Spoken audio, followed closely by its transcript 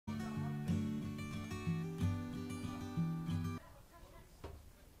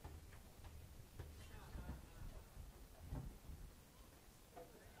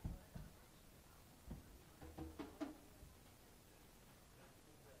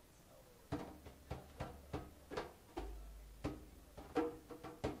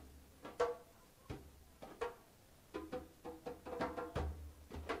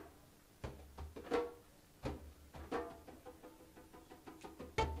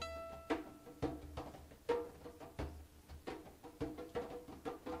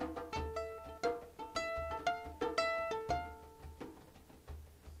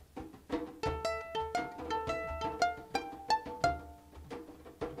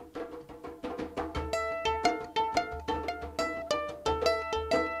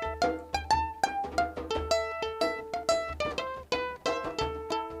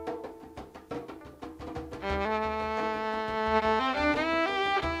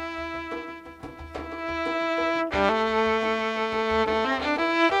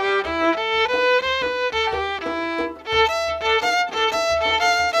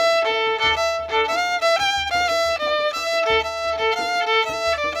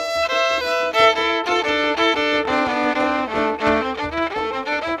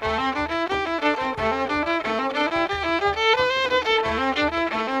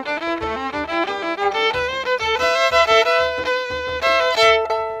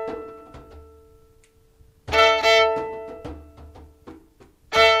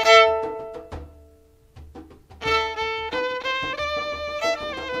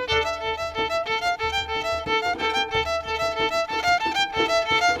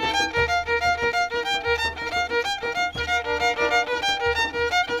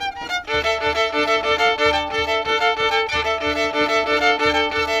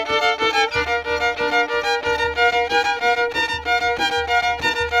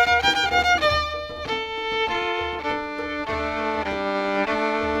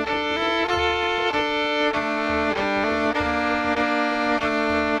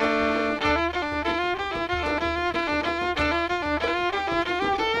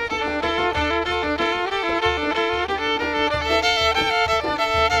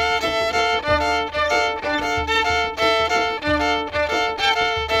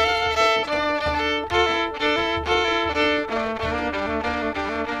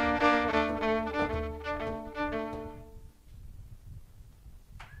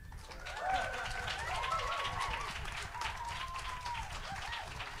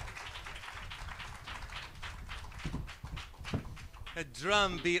A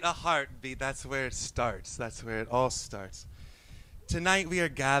drum beat, a heartbeat, that's where it starts. That's where it all starts. Tonight we are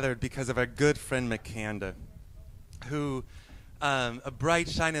gathered because of our good friend Makanda, who, a bright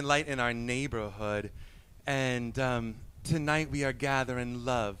shining light in our neighborhood. And tonight we are gathering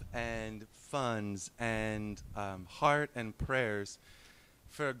love and funds and heart and prayers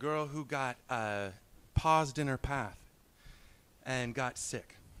for a girl who got paused in her path and got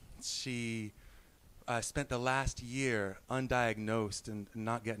sick. She spent the last year undiagnosed and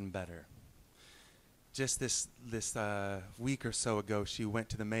not getting better. Just this week or so ago, she went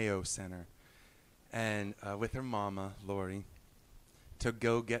to the Mayo Center and with her mama, Lori, to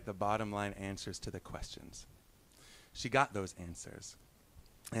go get the bottom line answers to the questions. She got those answers.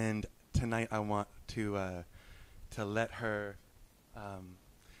 And tonight I want to let her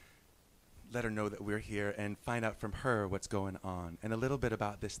know that we're here and find out from her what's going on and a little bit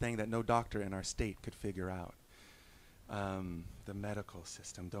about this thing that no doctor in our state could figure out. The medical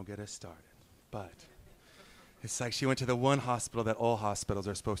system, don't get us started. But it's like she went to the one hospital that all hospitals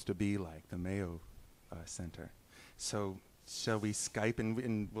are supposed to be like, the Mayo Center. So shall we Skype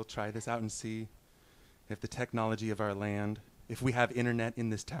and we'll try this out and see if the technology of our land, if we have internet in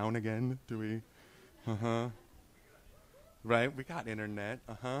this town again, do we? Uh-huh. Right, we got internet,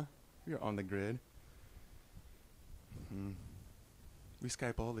 uh-huh. We're on the grid. Mm-hmm. We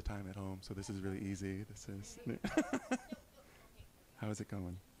Skype all the time at home, so this is really easy. This is. How is it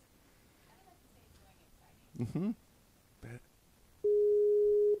going? Mm-hmm. Bet.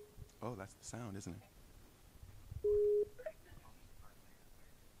 Oh, that's the sound, isn't it?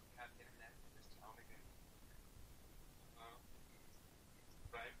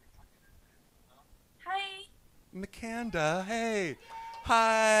 Hi. Makanda, hey.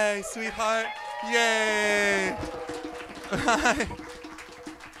 Hi, sweetheart. Yay. Hi. What's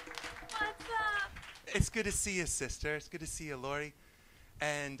up? It's good to see you, sister. It's good to see you, Lori.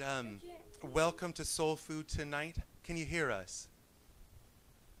 And welcome to Soul Food Tonight. Can you hear us?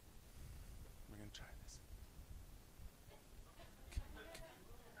 We're going to try this.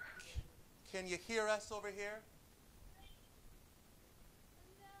 Can you hear us over here?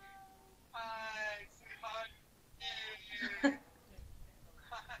 Hi, sweetheart.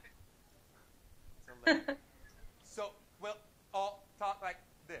 So, we'll all talk like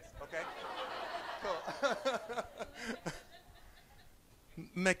this, okay? Cool.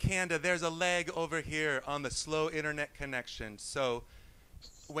 Makanda, there's a lag over here on the slow internet connection. So,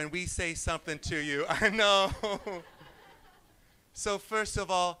 when we say something to you, I know. So, first of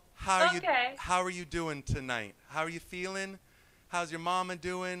all, how are you doing tonight? How are you feeling? How's your mama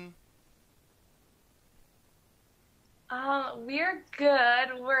doing? We're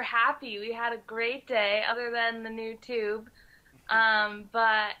good. We're happy. We had a great day, other than the new tube.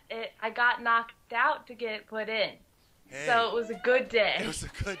 But I got knocked out to get it put in. Hey, so it was a good day. It was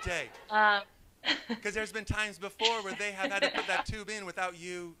a good day. Because there's been times before where they have had to put that tube in without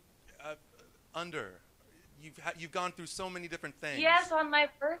you under. You've gone through so many different things. Yes, on my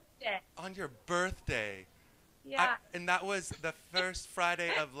birthday. On your birthday. Yeah. And that was the first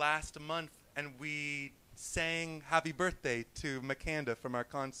Friday of last month, and we sang Happy Birthday to Makanda from our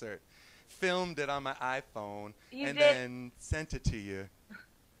concert. Filmed it on my iPhone then sent it to you.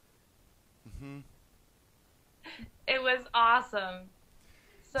 Mm-hmm. It was awesome.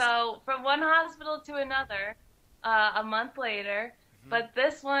 So from one hospital to another, a month later, but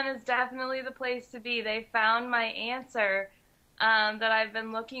this one is definitely the place to be. They found my answer that I've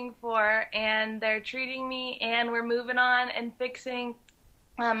been looking for, and they're treating me, and we're moving on and fixing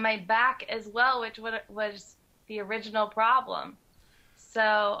my back as well, which was the original problem.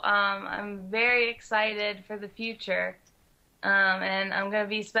 So I'm very excited for the future, and I'm going to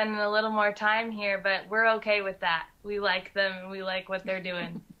be spending a little more time here, but we're okay with that. We like them, and we like what they're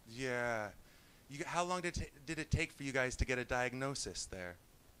doing. Yeah. How long did it take for you guys to get a diagnosis there?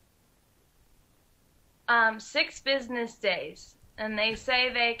 6 business days, and they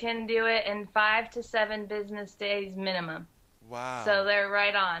say they can do it in 5 to 7 business days minimum. Wow. So they're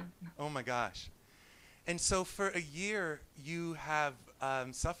right on. Oh my gosh. And so for a year, you have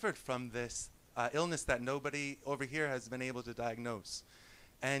suffered from this illness that nobody over here has been able to diagnose.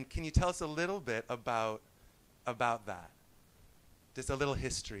 And can you tell us a little bit about that? Just a little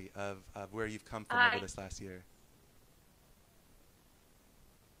history of where you've come from over this last year.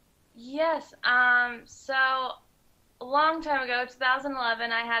 Yes. So a long time ago,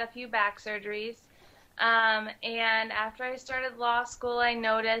 2011, I had a few back surgeries. And after I started law school, I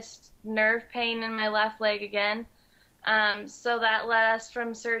noticed nerve pain in my left leg again. So that led us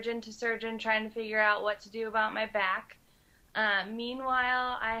from surgeon to surgeon trying to figure out what to do about my back.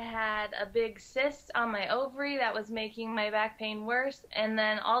 Meanwhile, I had a big cyst on my ovary that was making my back pain worse. And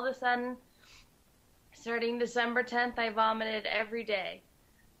then all of a sudden, starting December 10th, I vomited every day.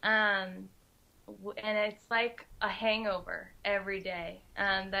 Um, and it's like a hangover every day.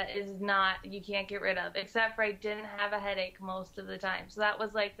 That is not, you can't get rid of, except for I didn't have a headache most of the time. So that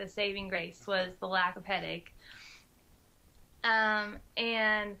was like the saving grace, was the lack of headache. And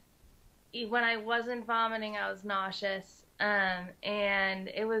when I wasn't vomiting, I was nauseous. And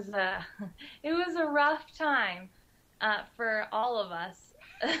it was a, it was a rough time, for all of us.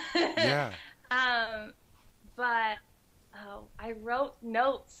 Yeah. um, but oh, I wrote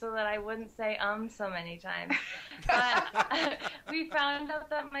notes so that I wouldn't say so many times. But we found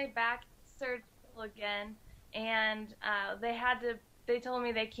out that my back surgery again, and they told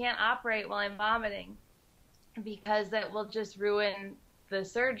me they can't operate while I'm vomiting because that will just ruin the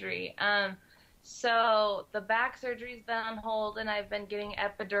surgery. So the back surgery's been on hold, and I've been getting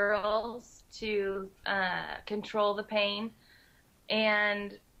epidurals to control the pain.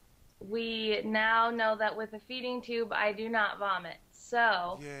 And we now know that with a feeding tube, I do not vomit.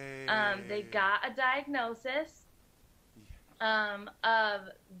 So they got a diagnosis of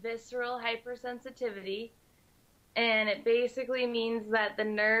visceral hypersensitivity, and it basically means that the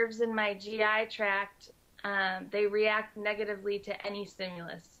nerves in my GI tract, they react negatively to any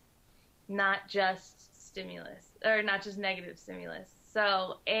stimulus, not just stimulus, or not just negative stimulus.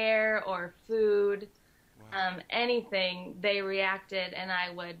 So air or food, anything, they reacted and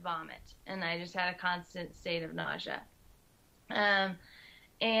I would vomit. And I just had a constant state of nausea. And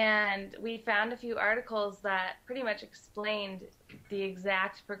we found a few articles that pretty much explained the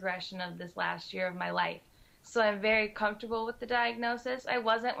exact progression of this last year of my life. So I'm very comfortable with the diagnosis. I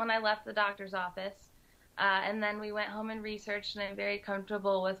wasn't when I left the doctor's office. And then we went home and researched, and I'm very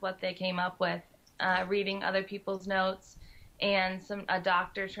comfortable with what they came up with, reading other people's notes and a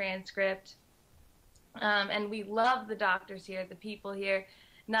doctor transcript. And we love the doctors here, the people here.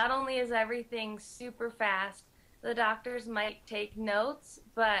 Not only is everything super fast, the doctors might take notes,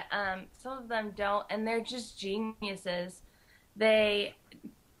 but some of them don't, and they're just geniuses. They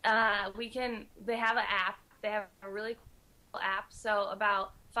have an app. They have a really cool app. So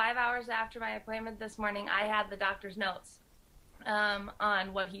about 5 hours after my appointment this morning, I had the doctor's notes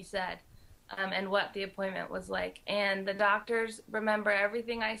on what he said and what the appointment was like. And the doctors remember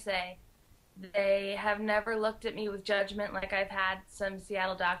everything I say. They have never looked at me with judgment like I've had some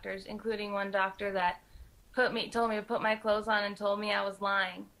Seattle doctors, including one doctor that told me to put my clothes on and told me I was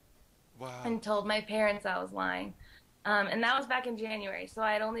lying. Wow. And told my parents I was lying. And that was back in January, so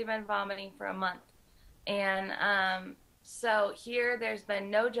I had only been vomiting for a month. And so here there's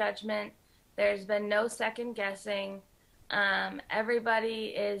been no judgment. There's been no second guessing.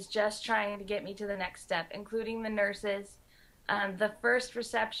 Everybody is just trying to get me to the next step, including the nurses. The first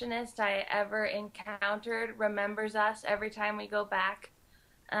receptionist I ever encountered remembers us every time we go back.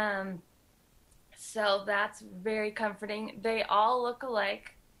 So that's very comforting. They all look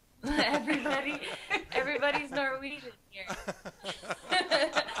alike. Everybody's Norwegian here.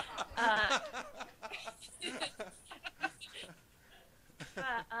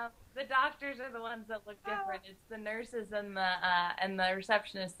 The doctors are the ones that look different. It's the nurses and the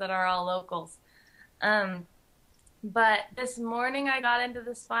receptionists that are all locals. But this morning I got into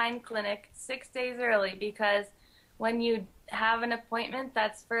the spine clinic 6 days early because when you have an appointment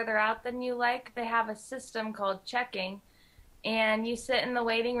that's further out than you like, they have a system called checking, and you sit in the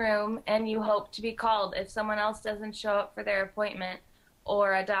waiting room and you hope to be called. If someone else doesn't show up for their appointment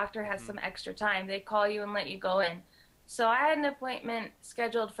or a doctor has some extra time, they call you and let you go in. So I had an appointment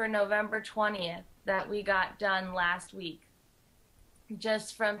scheduled for November 20th that we got done last week,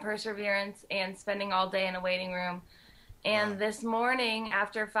 just from perseverance and spending all day in a waiting room. And this morning,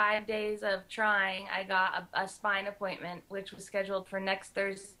 after 5 days of trying, I got a spine appointment, which was scheduled for next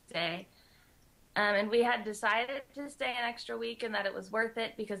Thursday. And we had decided to stay an extra week and that it was worth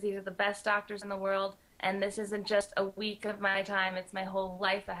it because these are the best doctors in the world. And this isn't just a week of my time, it's my whole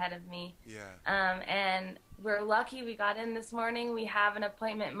life ahead of me. Yeah. And we're lucky we got in this morning. We have an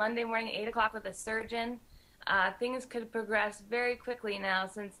appointment Monday morning at 8 o'clock with a surgeon. Things could progress very quickly now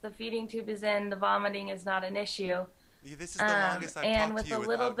since the feeding tube is in, the vomiting is not an issue. Yeah, this is the longest I've talked with to you a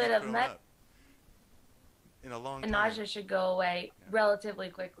little bit of in a long the time. nausea should go away relatively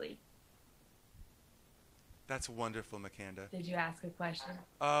quickly. That's wonderful, Makanda. Did you ask a question?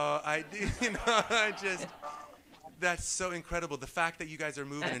 I just, that's so incredible. The fact that you guys are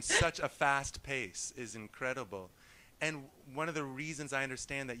moving in such a fast pace is incredible. And one of the reasons I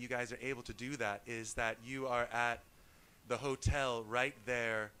understand that you guys are able to do that is that you are at the hotel right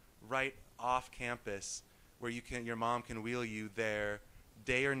there, right off campus, where your mom can wheel you there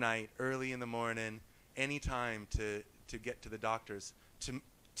day or night, early in the morning, anytime to get to the doctors,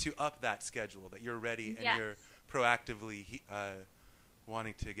 to up that schedule, that you're ready and Yes. you're proactively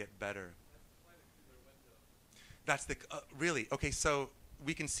wanting to get better. That's the really okay. So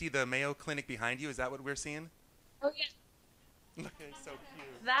we can see the Mayo Clinic behind you. Is that what we're seeing? Oh yeah. Okay, so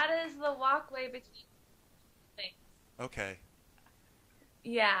cute. That is the walkway between things. Okay.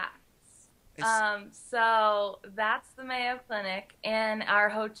 Yeah. It's, So that's the Mayo Clinic, and our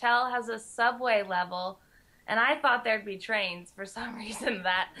hotel has a subway level. And I thought there'd be trains for some reason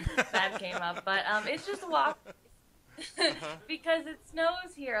that came up, but it's just a walk because it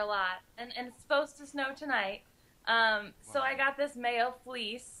snows here a lot, and it's supposed to snow tonight. So Wow. I got this Mayo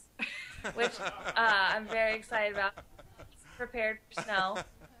fleece, which I'm very excited about. It's prepared for snow.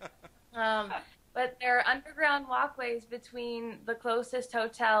 But there are underground walkways between the closest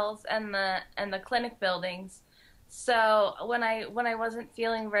hotels and the clinic buildings. So when I wasn't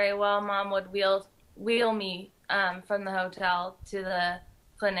feeling very well, Mom would wheel me from the hotel to the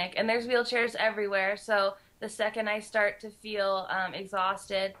clinic, and there's wheelchairs everywhere. So the second I start to feel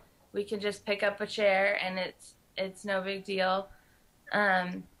exhausted, we can just pick up a chair, and it's no big deal.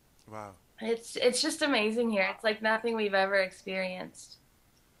 Um, Wow. it's just amazing here. It's like nothing we've ever experienced.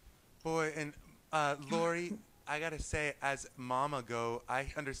 Boy, and Lori, I gotta say, as Mama Go,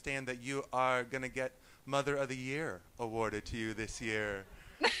 I understand that you are gonna get Mother of the Year awarded to you this year.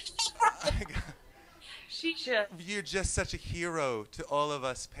 She should. You're just such a hero to all of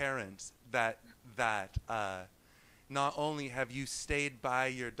us parents that not only have you stayed by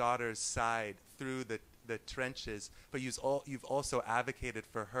your daughter's side through the trenches, but you've also advocated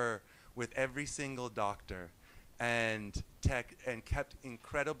for her with every single doctor and kept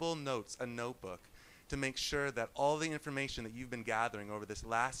incredible notes, a notebook, to make sure that all the information that you've been gathering over this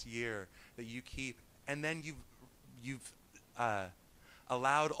last year that you keep, and then you've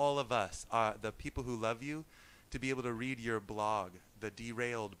allowed all of us, the people who love you, to be able to read your blog, the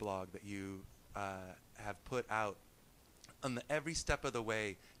Derailed blog that you have put out on every step of the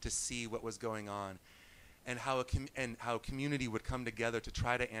way to see what was going on, and how community would come together to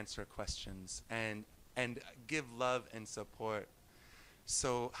try to answer questions and give love and support.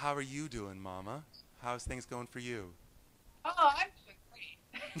 So how are you doing, Mama? How's things going for you? Oh, I'm doing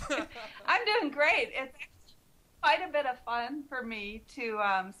great. I'm doing great. It's actually quite a bit of fun for me to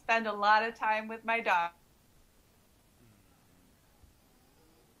spend a lot of time with my dog.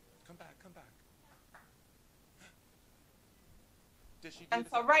 Come back, come back. Does she do And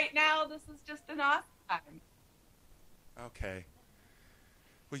this? so right now, this is just an awesome time. Okay.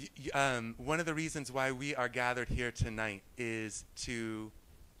 Well, one of the reasons why we are gathered here tonight is to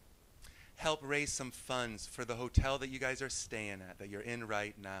help raise some funds for the hotel that you guys are staying at, that you're in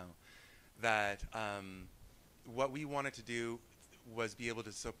right now. That what we wanted to do was be able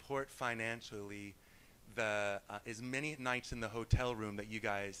to support financially as many nights in the hotel room that you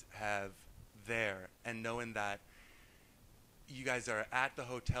guys have there, and knowing that you guys are at the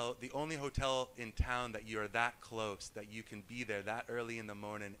hotel, the only hotel in town that you're that close, that you can be there that early in the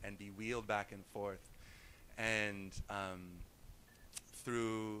morning and be wheeled back and forth. And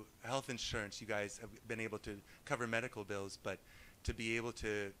through health insurance, you guys have been able to cover medical bills, but to be able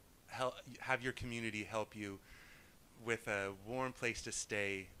to have your community help you with a warm place to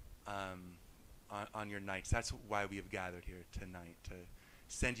stay on your nights. That's why we have gathered here tonight, to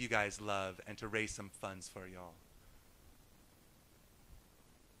send you guys love and to raise some funds for y'all.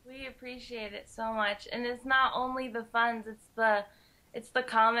 We appreciate it so much, and it's not only the funds, it's the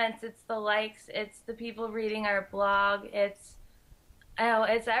comments, it's the likes, it's the people reading our blog, it's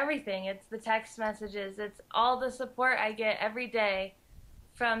everything. It's the text messages, it's all the support I get every day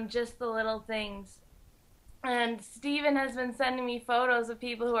from just the little things. And Steven has been sending me photos of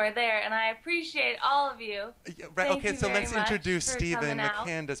people who are there, and I appreciate all of you. Yeah, right. Thank Okay, you so very let's much introduce for Steven, coming out.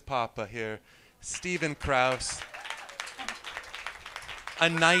 Makanda's papa here. Steven Kraus. A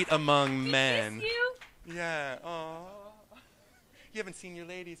night among We men. miss you. Yeah. Aw. You haven't seen your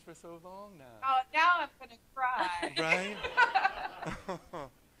ladies for so long now. Oh, now I'm going to cry. Right?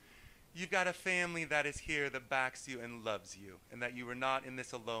 You've got a family that is here that backs you and loves you, and that you were not in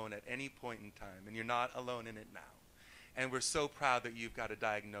this alone at any point in time, and you're not alone in it now. And we're so proud that you've got a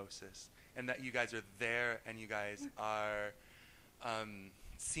diagnosis, and that you guys are there, and you guys are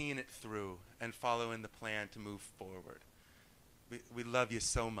seeing it through and following the plan to move forward. We love you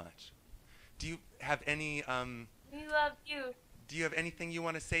so much. Do you have any We love you. Do you have anything you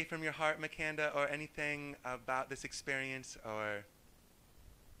want to say from your heart, Makanda, or anything about this experience, or?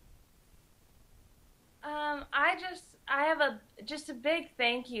 I have just a big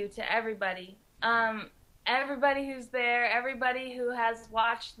thank you to everybody. everybody who's there, everybody who has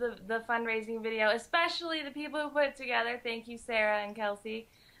watched the fundraising video, especially the people who put it together. Thank you, Sarah and Kelsey.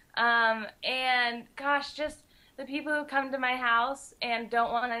 And gosh, just the people who come to my house and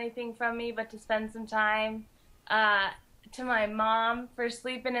don't want anything from me but to spend some time. To my mom for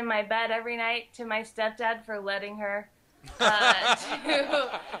sleeping in my bed every night. To my stepdad for letting her. To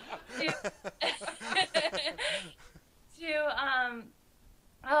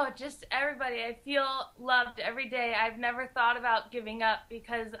oh, just everybody. I feel loved every day. I've never thought about giving up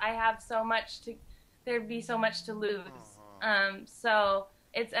because I have so much there'd be so much to lose. So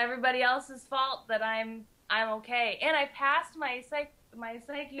it's everybody else's fault that I'm okay. And I passed my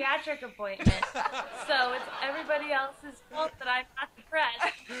psychiatric appointment. So it's everybody else's fault that I'm not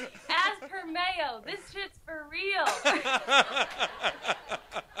depressed. As per Mayo, this shit's for real.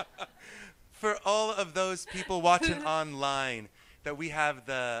 For all of those people watching online, that we have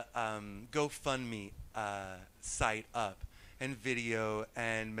the GoFundMe site up, and video,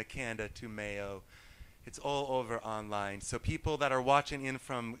 and Makanda to Mayo. It's all over online. So people that are watching in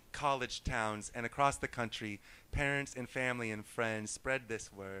from college towns and across the country, parents and family and friends, spread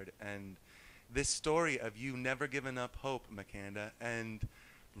this word. And this story of you never giving up hope, Makanda, and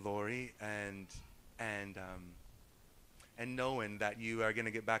Lori, and knowing that you are going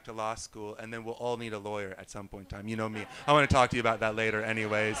to get back to law school, and then we'll all need a lawyer at some point in time. You know me. I want to talk to you about that later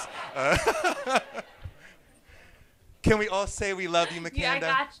anyways. Can we all say we love you, Makanda? Yeah, I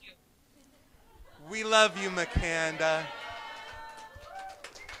got you. We love you, Makanda.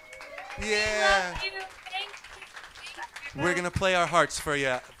 Yeah. Love you. Thank you. We're going to play our hearts for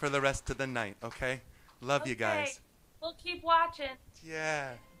you for the rest of the night, okay? Love you guys. We'll keep watching.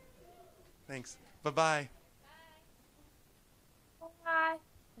 Yeah. Thanks. Bye-bye. Bye.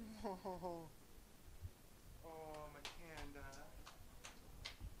 Oh, Makanda.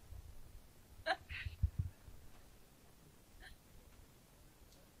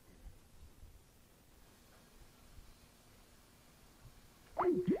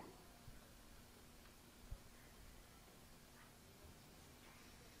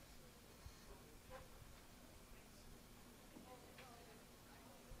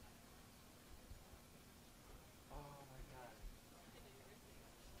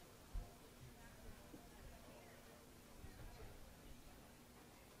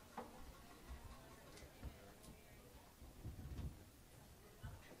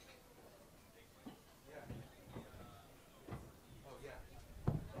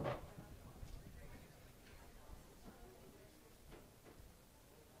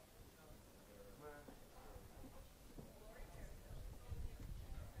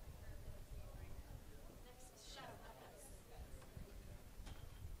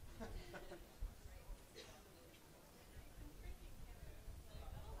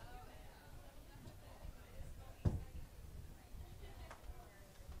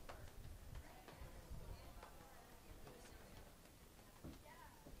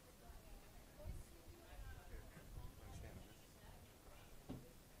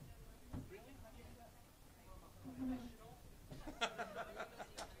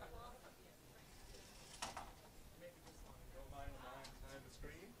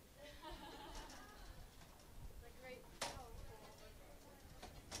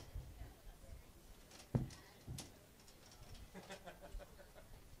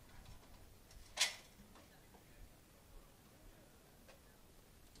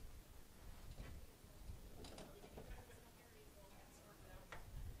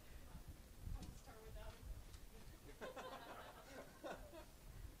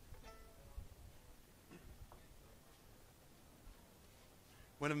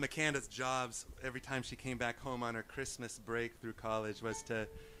 One of Makanda's jobs every time she came back home on her Christmas break through college was to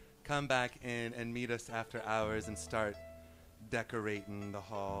come back in and meet us after hours and start decorating the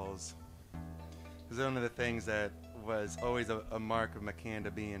halls. It was one of the things that was always a mark of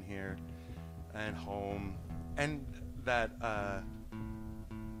Makanda being here and home. And that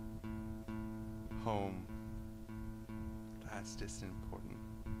home, that's just important.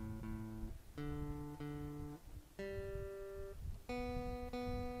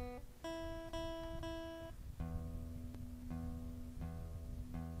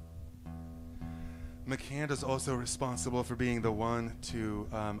 Makanda's also responsible for being the one to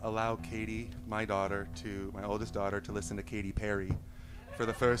allow Katie, my oldest daughter, to listen to Katy Perry for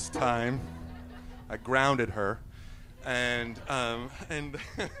the first time. I grounded her, and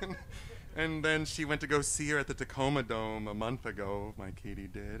and then she went to go see her at the Tacoma Dome a month ago. My Katie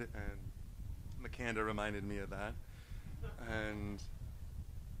did, and Makanda reminded me of that, and.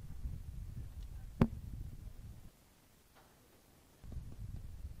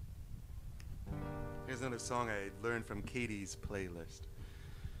 Here's is another song I learned from Katie's playlist.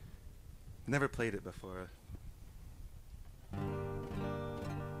 Never played it before. I'm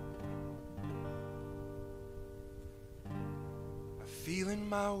feeling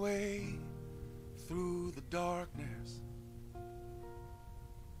my way through the darkness,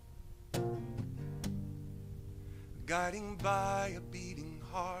 guiding by a beating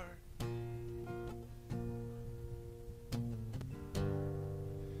heart.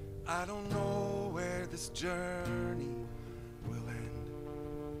 I don't know where this journey will end,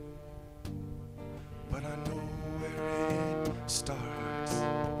 but I know where it starts.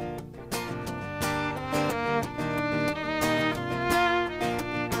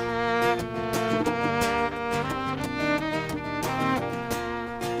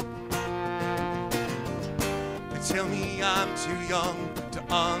 They tell me I'm too young to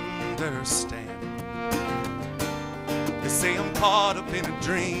understand. They say I'm caught up in a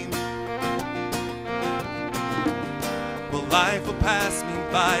dream. Well, life will pass me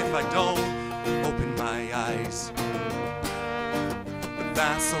by if I don't open my eyes. But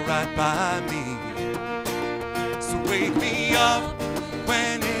that's alright by me. So wake me up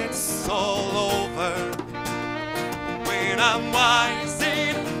when it's all over, when I'm wise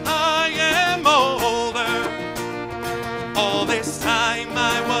and I am older. All this time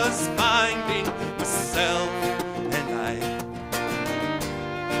I was finding myself,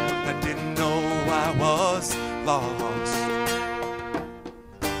 I didn't know I was lost.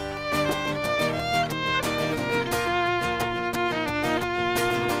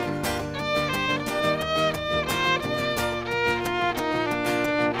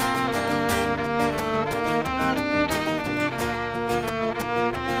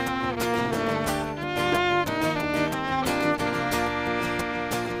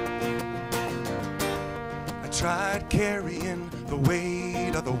 I tried carrying the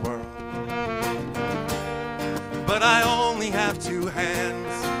weight of the world, but I only have two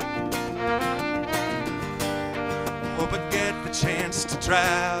hands. Hope I'd get the chance to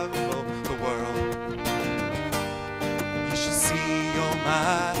travel the world. You should see all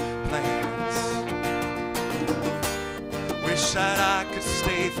my plans. Wish that I could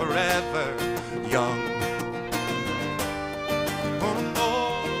stay forever young. Oh no,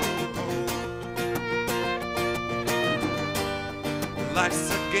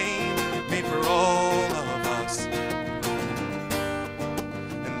 life's a game made for all of us,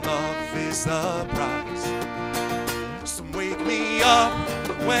 and love is the prize. So wake me up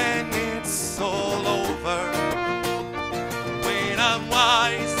when it's all over, when I'm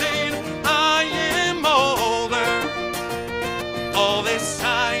wise and I am older. All this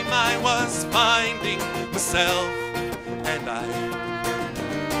time I was finding myself, and I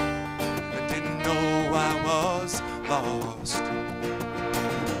didn't know I was lost.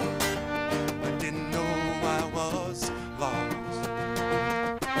 I didn't know I was lost.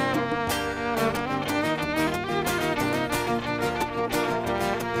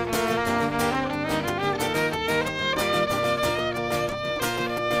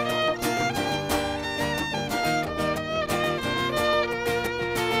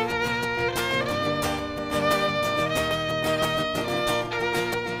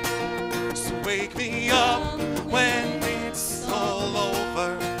 So wake me up when it's all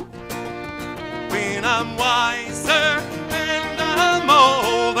over, when I'm wiser and I'm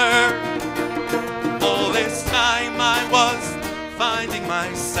older. All this time I was finding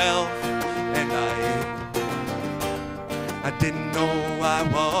myself, and I didn't know I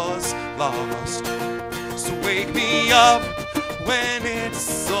was lost. So wake me up when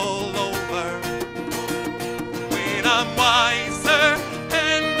it's all over, when I'm wiser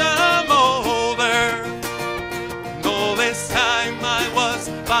and I'm older. And all this time I was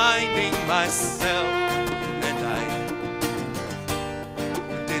finding myself, and I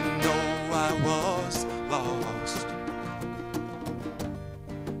didn't know I was lost.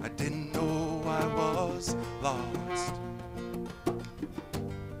 I didn't know I was lost.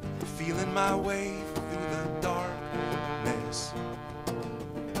 Feeling my way through the darkness,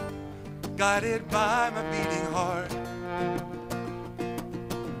 guided by my beating heart.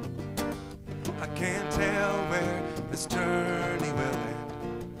 I can't tell where this journey will end,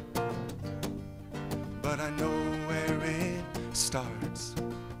 but I know where it starts.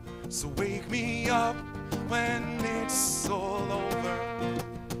 So wake me up when it's all over,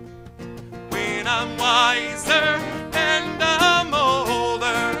 when I'm wiser and I'm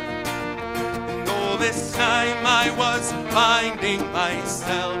older. And all this time I was finding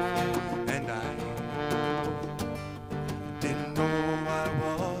myself, and I didn't know I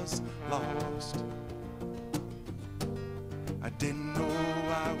was lost. I didn't know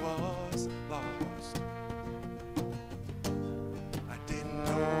I was lost.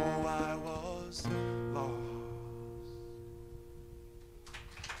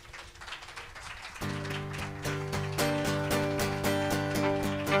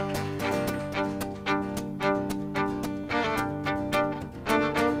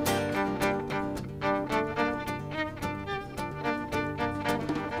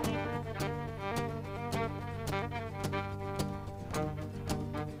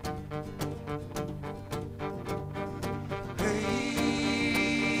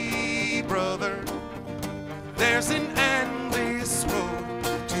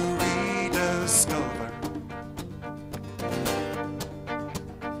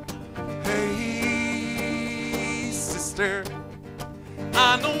 sister.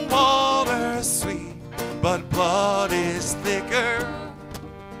 I know water's sweet, but blood is thicker.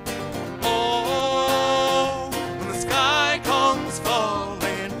 Oh, when the sky comes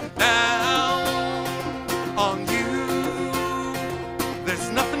falling down on you, there's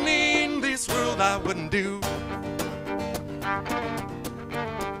nothing in this world I wouldn't do.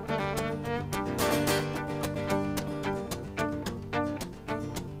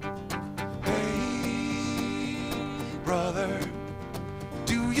 Brother,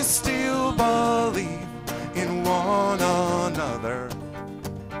 do you still believe in one another?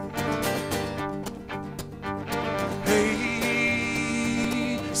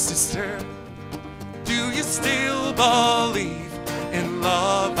 Hey, sister, do you still believe in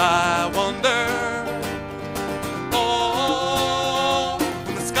love, I wonder? Oh,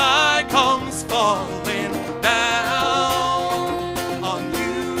 when the sky comes falling down on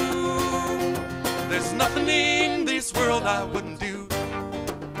you, there's nothing in this world I wouldn't do.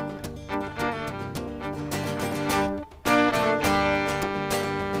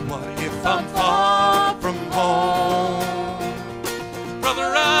 What if I'm far from home?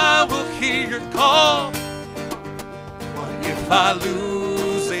 Brother, I will hear your call. What if I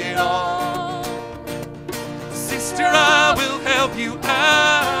lose it all? Sister, I will help you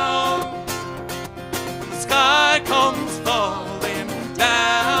out. When the sky comes falling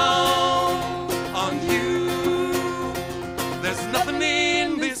down on you, there's nothing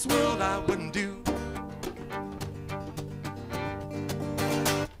in this world I wouldn't do.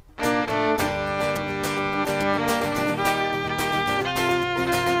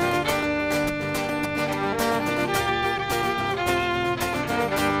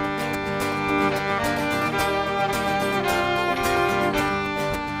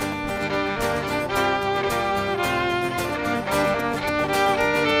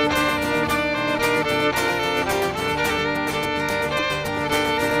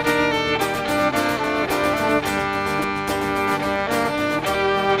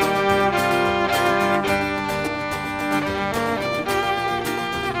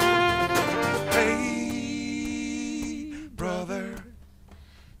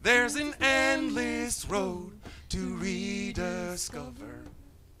 There's an endless road to rediscover.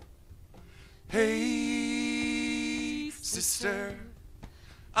 Hey, sister,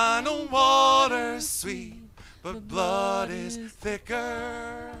 I know water's sweet, but blood is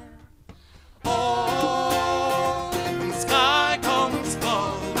thicker. Oh, when the sky comes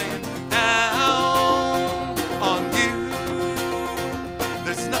falling down on you,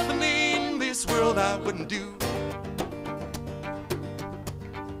 there's nothing in this world I wouldn't do.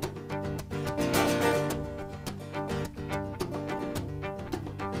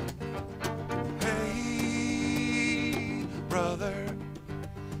 Brother,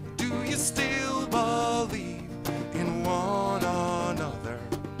 do you still believe in one another?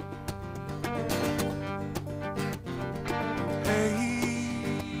 Hey,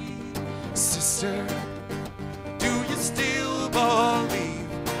 sister, do you still believe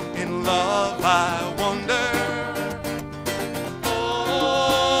in love, I wonder?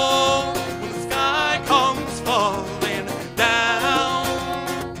 Oh, when the sky comes falling down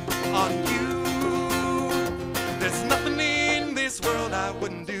on you, there's nothing in this world I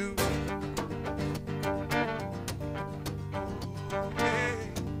wouldn't do. Oh,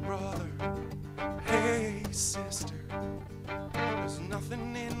 hey, brother, hey, sister, there's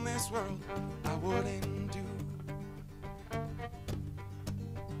nothing in this world I wouldn't do.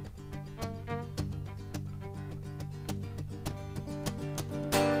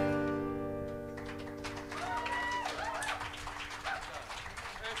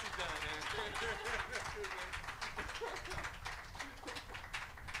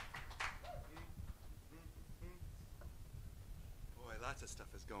 Boy, lots of stuff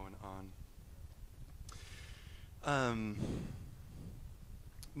is going on.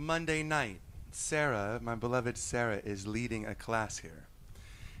 Monday night, Sarah, my beloved Sarah, is leading a class here.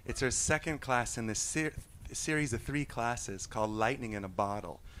 It's her second class in this series of 3 classes called Lightning in a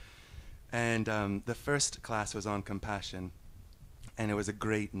Bottle. And the first class was on compassion, and it was a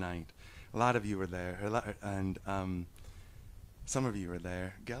great night. A lot of you were there, and some of you were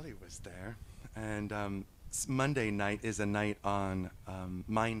there. Gelly was there. And Monday night is a night on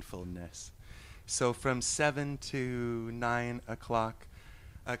mindfulness. So from 7 to 9 o'clock,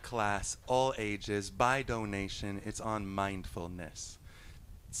 a class, all ages, by donation. It's on mindfulness.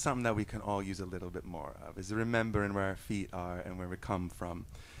 Something that we can all use a little bit more of is remembering where our feet are and where we come from.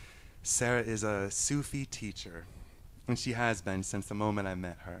 Sarah is a Sufi teacher, and she has been since the moment I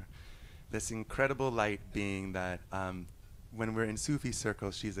met her. This incredible light being that when we're in Sufi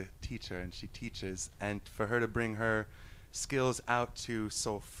circles, she's a teacher and she teaches, and for her to bring her skills out to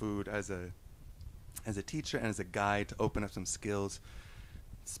Soul Food as a teacher and as a guide to open up some skills,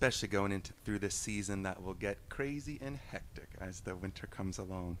 especially going into through this season that will get crazy and hectic as the winter comes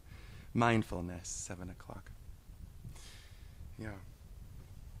along. Mindfulness, 7 o'clock. Yeah.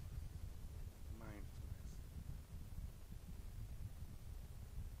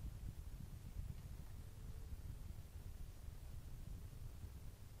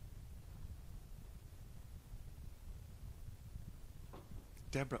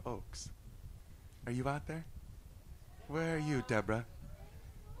 Deborah Oakes. Are you out there? Where are you, Deborah?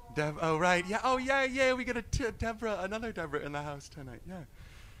 Oh, right. Yeah. Oh, yeah. We got another Deborah in the house tonight.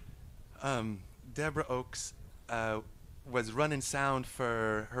 Yeah. Deborah Oakes was running sound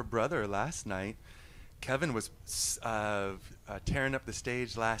for her brother last night. Kevin was tearing up the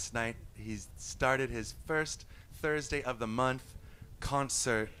stage last night. He started his first Thursday of the month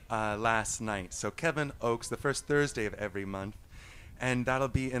concert last night. So Kevin Oakes, the first Thursday of every month. And that'll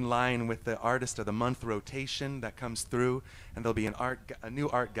be in line with the Artist of the Month rotation that comes through. And there'll be a new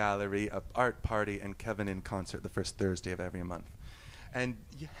art gallery, a art party, and Kevin in concert the first Thursday of every month. And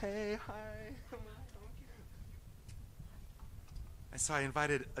hey, hi. And so I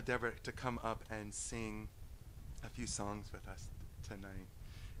invited Deborah to come up and sing a few songs with us tonight.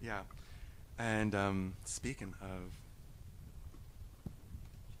 Yeah. And speaking of...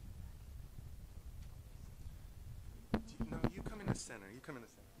 No, you come in the center. You come in the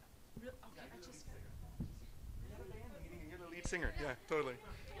center. Okay, I just You're the lead singer. Yeah, totally.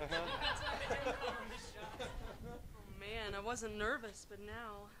 Uh-huh. Oh man, I wasn't nervous, but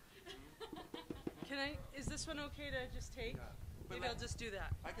now. Is this one okay to just take? Yeah. Maybe I'll just do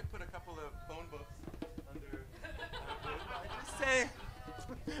that. I could put a couple of phone books under. I just say.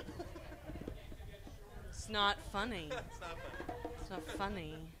 It's not funny. It's not funny. It's not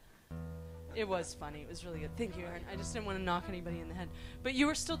funny. It was funny. It was really good. Thank you, Aaron. I just didn't want to knock anybody in the head. But you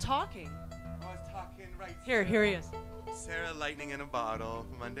were still talking. I was talking right. Here he is. Sarah Lightning in a Bottle,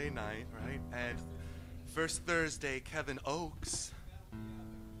 Monday night, right? And first Thursday, Kevin Oakes.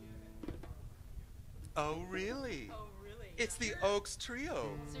 Oh, really? Oh, really? It's the Oakes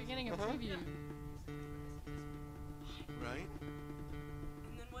Trio. So you're getting a preview. Right?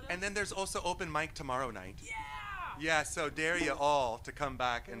 And then what else? And then there's also open mic tomorrow night. Yeah! Yeah, so dare you all to come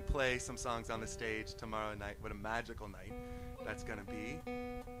back and play some songs on the stage tomorrow night. What a magical night that's going to be.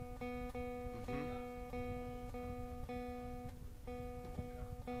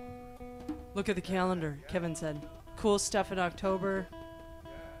 Look at the calendar, Kevin said. Cool stuff in October.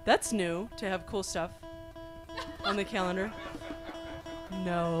 That's new, to have cool stuff on the calendar.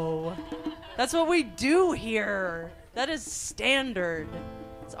 No. That's what we do here. That is standard.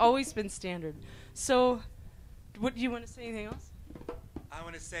 It's always been standard. So, what do you want to say? Anything else? I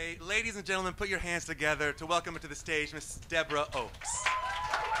want to say, ladies and gentlemen, put your hands together to welcome to the stage Miss Deborah Oakes.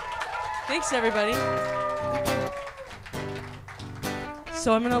 Thanks, everybody.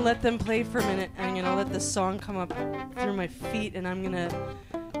 So I'm going to let them play for a minute, and I'm going to let the song come up through my feet, and I'm going to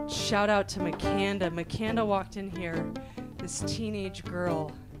shout out to Makanda. Makanda walked in here, this teenage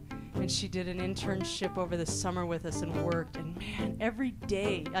girl, and she did an internship over the summer with us and worked, and man, every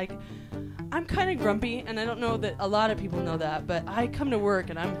day, like, I'm kind of grumpy, and I don't know that a lot of people know that, but I come to work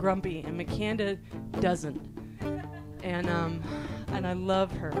and I'm grumpy, and Makanda doesn't. And I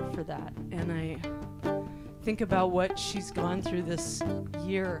love her for that. And I think about what she's gone through this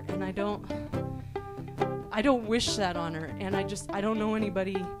year, and I don't wish that on her. And I don't know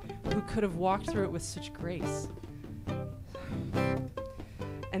anybody who could have walked through it with such grace.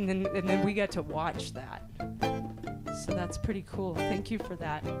 And then we get to watch that. So that's pretty cool. Thank you for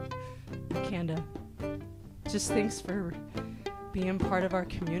that, Makanda. Just thanks for being part of our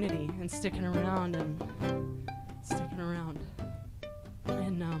community and sticking around and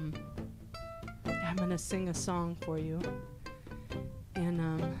And I'm gonna sing a song for you. And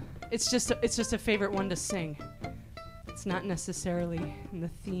it's just a favorite one to sing. It's not necessarily in the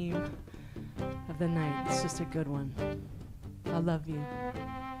theme of the night. It's just a good one. I love you.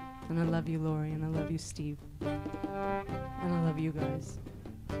 And I love you, Lori, and I love you, Steve. And I love you guys.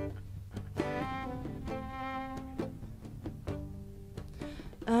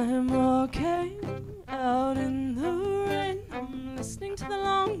 I'm walking out in the rain. I'm listening to the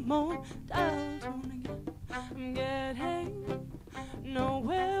long moan dial tone again. I'm getting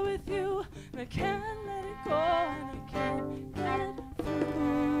nowhere with you, and I can't let it go, and I can't get it through.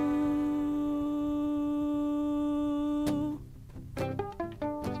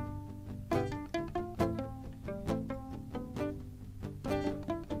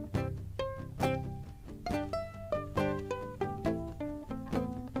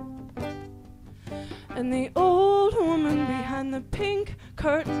 And the old woman behind the pink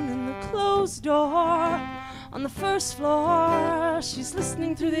curtain and the closed door on the first floor, she's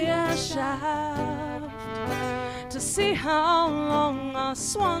listening through the air shaft to see how long our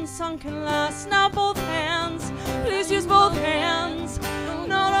swan song can last. Now both hands, please use both hands.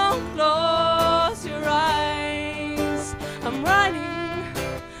 No, don't close your eyes. I'm writing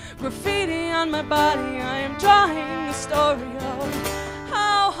graffiti on my body. I am drawing the story of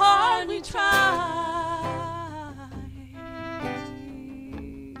how hard we try.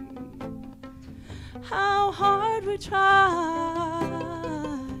 How hard we try.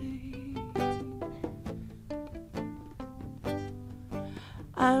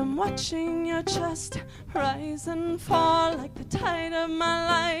 I'm watching your chest rise and fall like the tide of my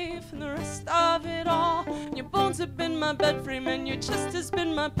life and the rest of it all. Your bones have been my bed frame and your chest has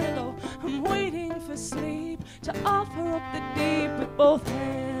been my pillow. I'm waiting for sleep to offer up the deep with both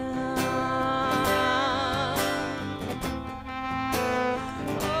hands.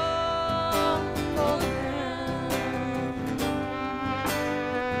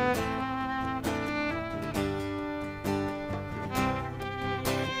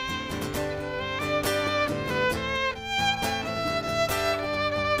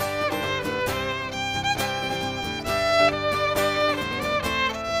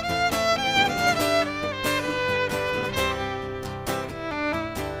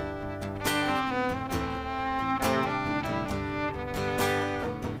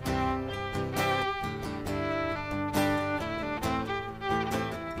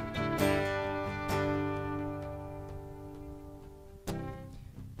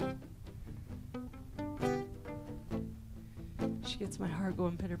 She gets my heart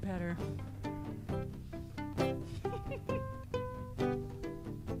going pitter-patter.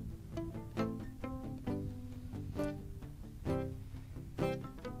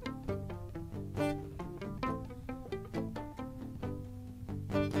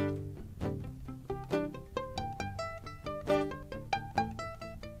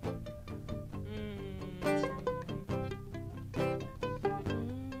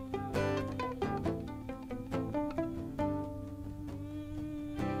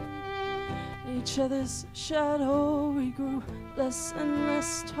 Each other's shadow, we grew less and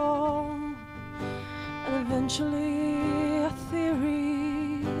less tall, and eventually our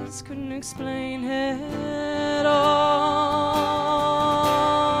theories couldn't explain it all.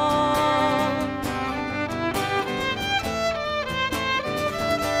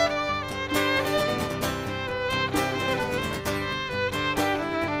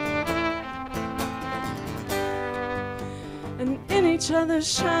 And in each other's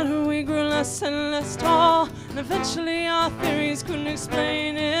shadow we grew less and less tall, and eventually our theories couldn't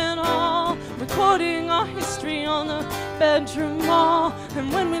explain it all. Recording our history on the bedroom wall,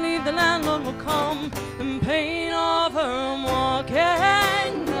 and when we leave the landlord will come and paint our room. Walking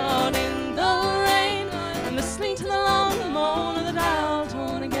out in the rain and listening to the long moan of the dial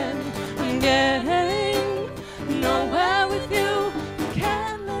tone again. I'm getting nowhere with you. I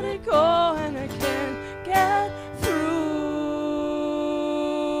can't let it go and I can't get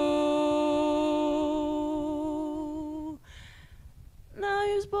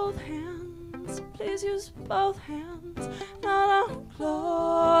both hands, please use both hands. Now don't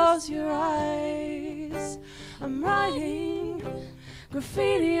close your eyes. I'm writing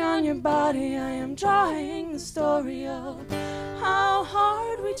graffiti on your body. I am drawing the story of how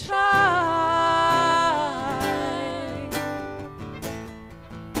hard we try.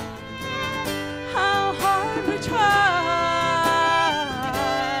 How hard we try.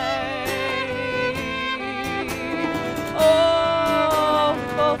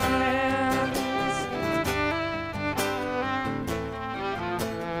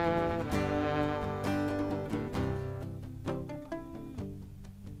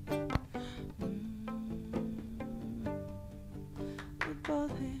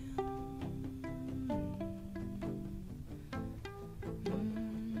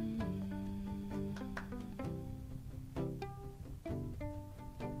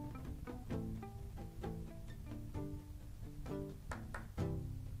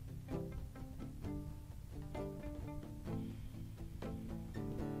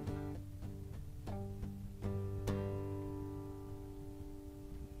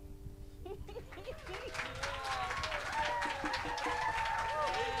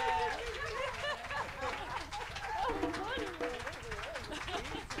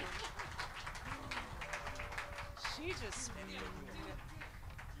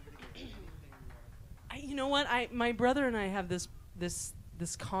 You know what? My brother and I have this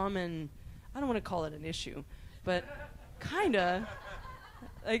common, I don't want to call it an issue, but kinda.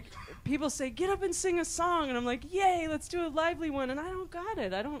 Like, people say, get up and sing a song. And I'm like, yay, let's do a lively one. And I don't got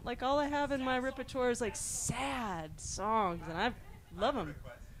it. I don't, like, all I have in my repertoire is, like, sad songs. And I love them.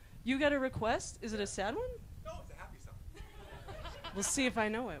 You got a request? Is it a sad one? No, it's a happy song. We'll see if I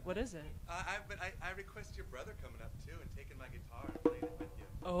know it. What is it? I request your brother coming up, too, and taking my guitar and playing it with you.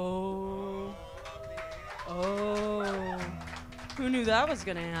 Oh. Oh. Who knew that was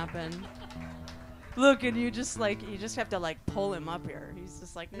going to happen? Look, and you just have to, like, pull him up here. He's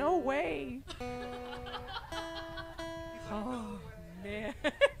just like, no way. Oh, man.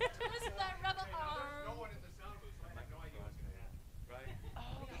 Twist that rubber arm. No one in the sound booth. I had no idea what was going to happen. Right?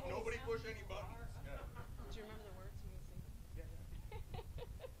 Nobody push any buttons. Yeah. Do you remember the words when you sing?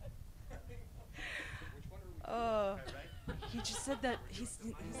 He just said that. He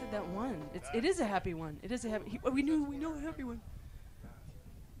said that one. It is a happy one. It is a happy. We know a happy one.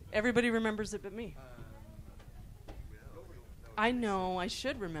 Everybody remembers it but me. I know. I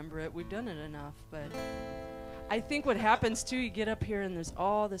should remember it. We've done it enough, but I think what happens too, you get up here and there's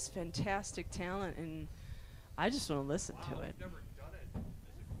all this fantastic talent, and I just want to listen to it.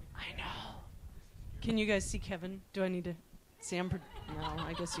 I know. Can you guys see Kevin? Do I need to see him? No,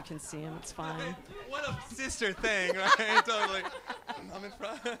 I guess you can see him. It's fine. What a sister thing, right? Totally. I'm in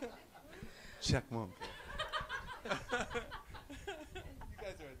front. Check one. You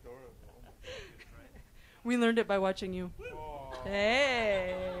guys are adorable. We learned it by watching you.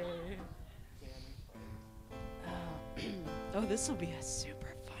 Hey. Oh, this will be a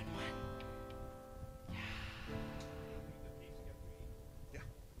super fun one. Yeah.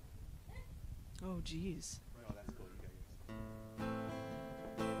 Oh, geez. Oh, that's cool. You got yours.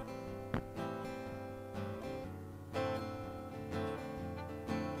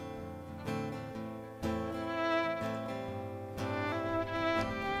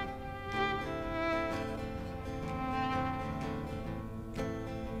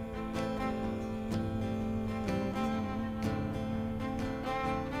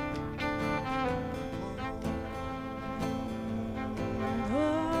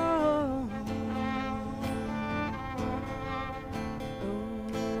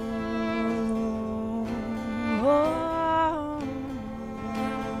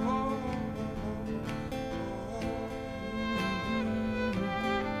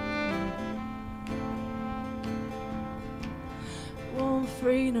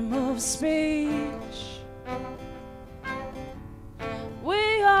 Freedom of speech.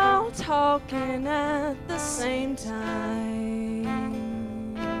 We all talking at the same time.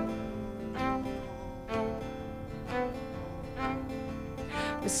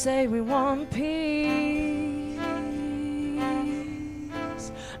 We say we want peace,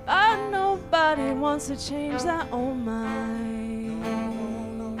 but nobody wants to change their own mind.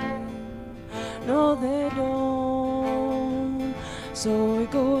 No, they don't. So it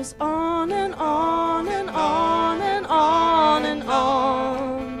goes on and on and on and on and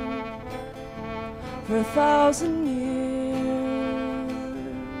on for 1,000 years.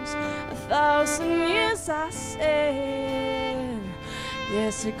 1,000 years, I said.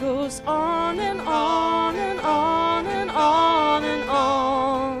 Yes, it goes on and on and on and on and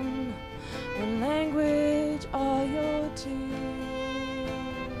on. The language are your tears,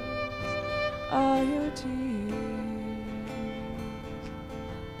 are your tears.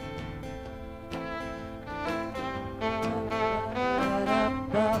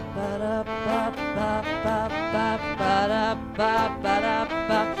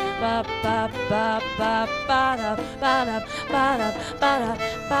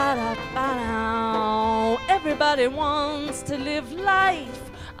 Everybody wants to live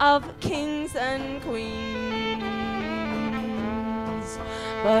life of kings and queens,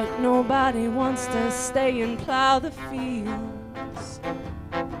 but nobody wants to stay and plow the fields.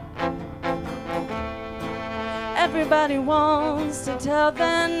 Everybody wants to tell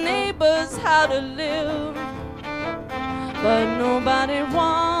their neighbors how to live, but nobody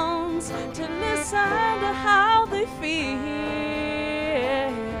wants to listen to how they feel.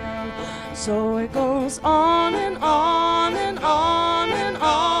 So it goes on and on and on and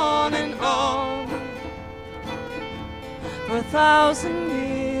on and on for 1,000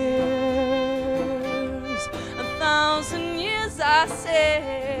 years. 1,000 years, I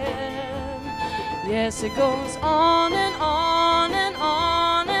said. Yes, it goes on and on and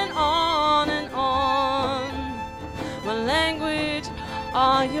on and on and on. My language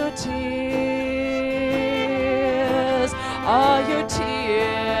are your tears, are your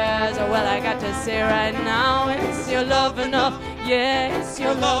tears. Well, I got to say right now, is your love enough? Yes,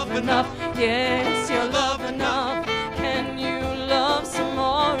 your love enough. Yes, your love enough. Can you love some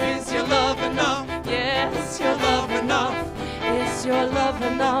more? Is your love enough? Yes, your love enough. Is your love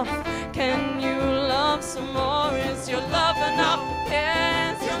enough? Can you love some more? Is your love enough?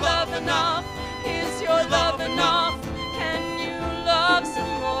 Yes, your love enough. Is your love enough? Can you love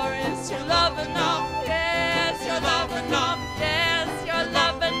some more? Is your love enough? Yes, your love enough. Yes, your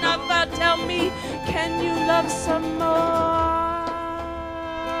love enough. Now tell me, can you love some more?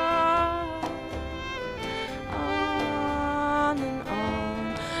 On and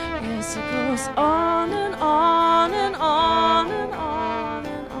on. Yes, it goes on and on and on and on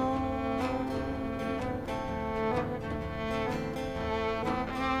and on.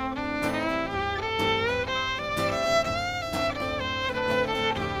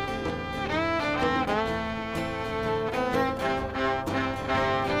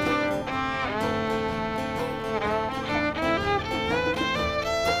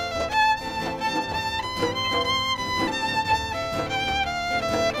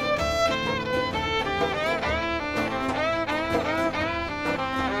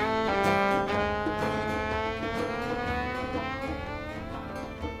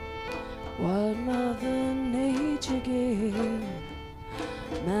 What Mother Nature gave,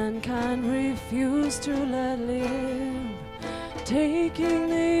 mankind refused to let live, taking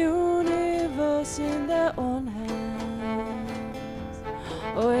the universe in their own hands.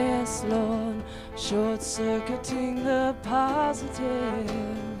 Oh yes, Lord, short-circuiting the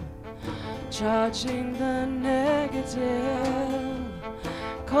positive, charging the negative,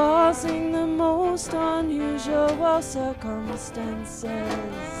 causing the most unusual circumstances.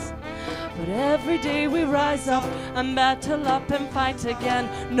 But every day we rise up and battle up and fight again,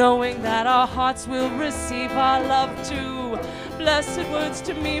 knowing that our hearts will receive our love too. Blessed words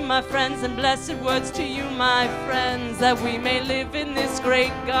to me, my friends, and blessed words to you, my friends, that we may live in this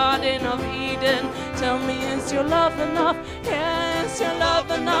great garden of Eden. Tell me, is your love enough? Yes, your love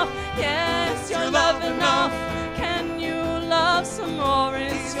enough. Yes, your love enough. Can you love some more?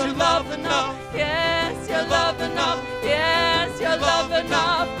 Is your love enough? Yes, your love enough. Yes, your love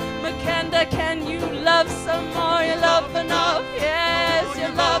enough. Makanda, can you love some more? Your love enough? Yes, your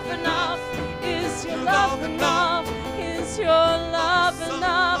love enough. Is your love enough? Is your love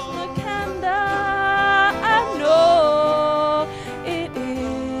enough? Makanda, I know it is.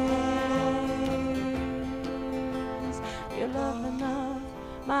 Your love enough?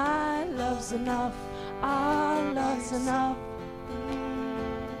 My love's enough. Our love's enough.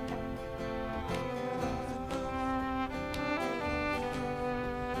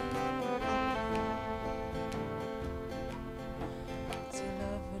 Is your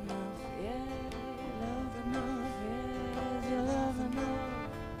love enough? Yeah, love enough. Yeah, is your love enough?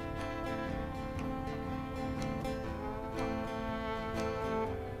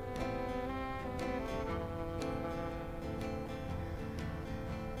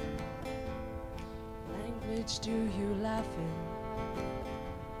 Language do you laugh in?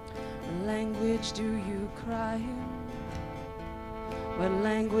 What language do you cry in? What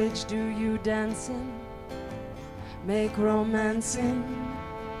language do you dance in? Make romance in?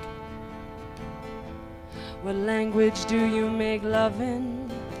 What language do you make love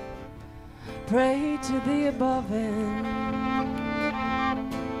in? Pray to the above in?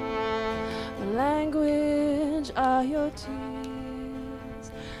 What language are your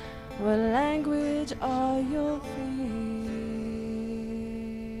tears? What language are your fears?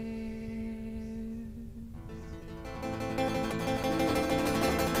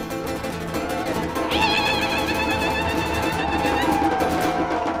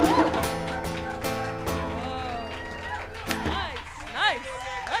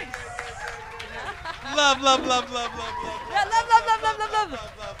 Love, love, love, love, love, love. Yeah, love.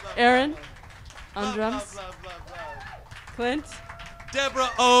 Aaron on drums. Clint. Deborah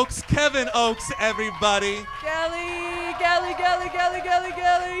Oakes, Kevin Oakes, everybody. Gally.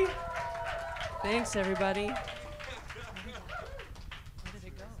 Thanks, everybody. Where did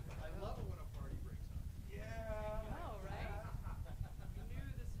it go? I love it when a party breaks up. Yeah. Oh, right? You knew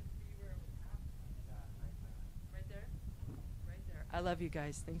this would be where it would happen. Right there? Right there. I love you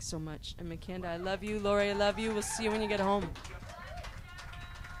guys. Thanks so much. And Makanda, I love you. Lori, I love you. We'll see you when you get home.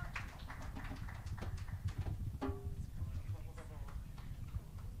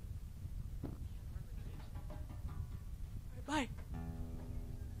 Bye.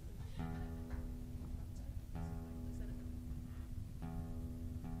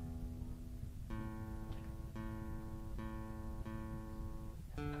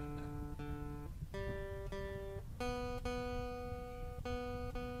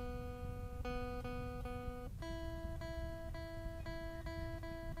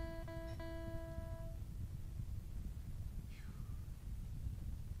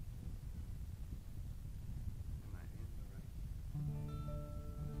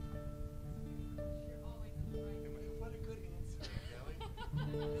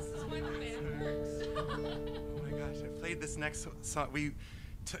 next song,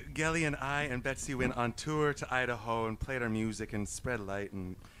 Gelly and I and Betsy went on tour to Idaho and played our music and spread light,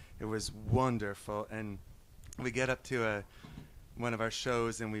 and it was wonderful. And we get up to one of our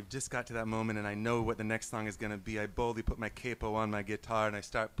shows, and we've just got to that moment, and I know what the next song is going to be. I boldly put my capo on my guitar, and I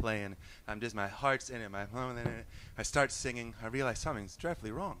start playing. My heart's in it, I start singing. I realize something's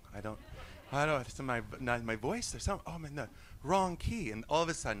dreadfully wrong. My voice, there's something, I'm in the wrong key. And all of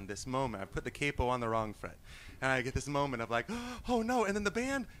a sudden, this moment, I put the capo on the wrong fret. And I get this moment of like, oh no, and then the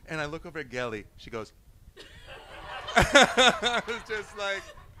band, and I look over at Gelly. She goes, I was just like,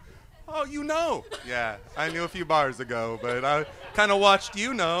 oh, you know. Yeah, I knew a few bars ago, but I kind of watched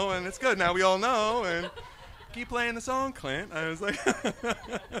you know, and it's good. Now we all know, and keep playing the song, Clint. I was like,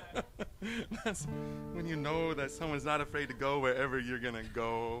 that's when you know that someone's not afraid to go wherever you're going to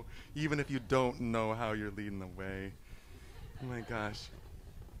go, even if you don't know how you're leading the way. Oh my gosh.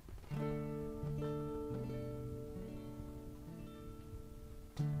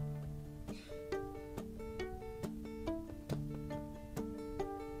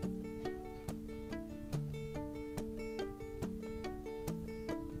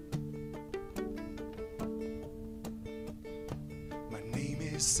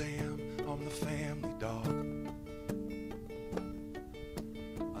 Sam, I'm the family dog.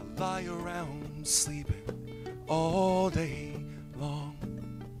 I lie around sleeping all day long.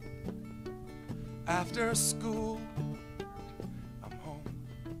 After school, I'm home.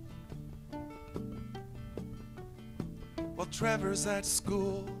 While Trevor's at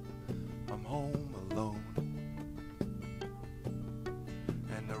school, I'm home alone.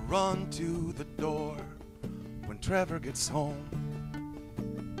 And I run to the door when Trevor gets home.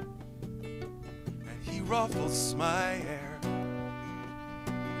 Ruffles my hair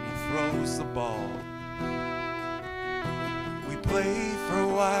and he throws the ball. We play for a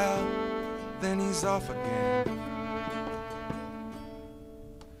while, then he's off again.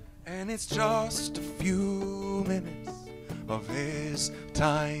 And it's just a few minutes of his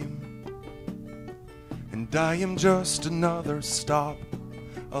time, and I am just another stop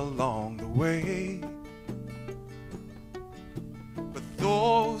along the way. But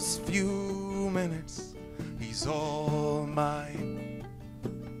those few minutes, he's all mine,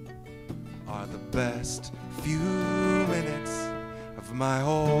 are the best few minutes of my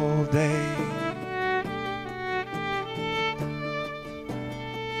whole day.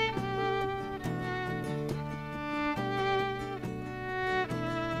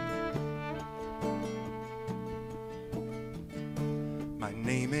 My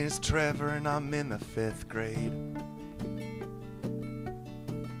name is Trevor and I'm in the 5th grade.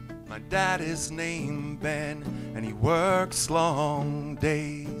 My dad is named Ben, and he works long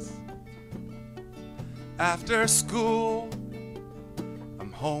days. After school,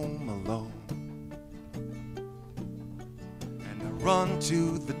 I'm home alone. And I run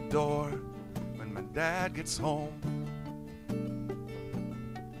to the door when my dad gets home. And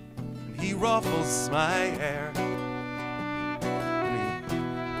he ruffles my hair, and he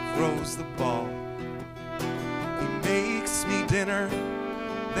throws the ball. He makes me dinner,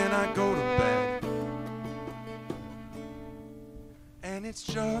 then I go to bed. And it's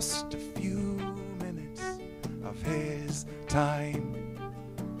just a few minutes of his time,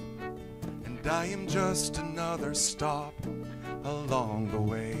 and I am just another stop along the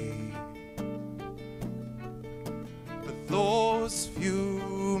way. But those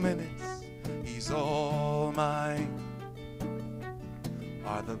few minutes, he's all mine,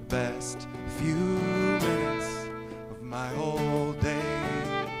 are the best few minutes of my whole day.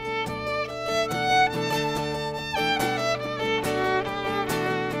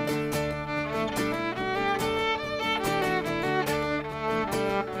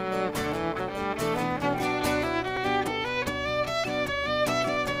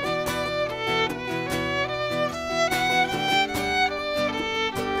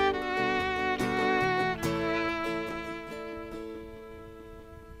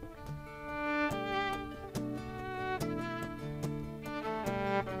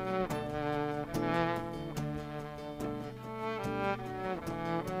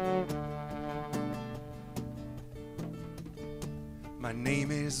 My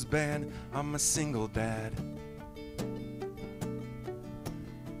name is Ben, I'm a single dad.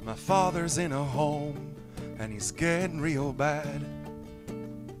 My father's in a home and he's getting real bad.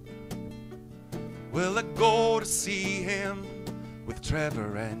 Will I go to see him with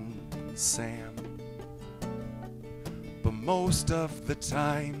Trevor and Sam? But most of the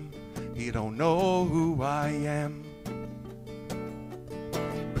time he don't know who I am.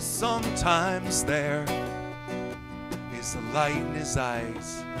 But sometimes there is a light in his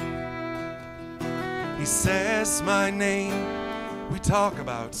eyes. He says my name, we talk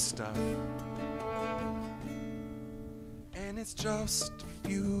about stuff, and it's just a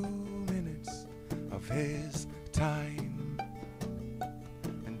few minutes of his time,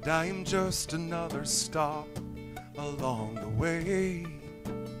 and I'm just another stop along the way.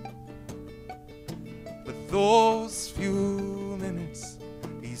 But those few minutes,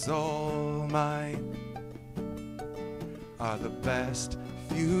 he's all mine, are the best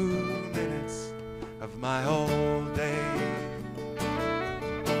few minutes of my whole day.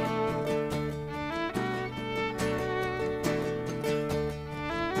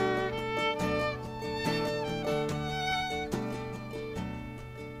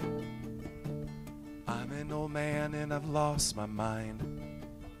 I'm an old man and I've lost my mind.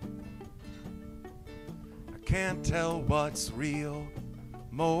 I can't tell what's real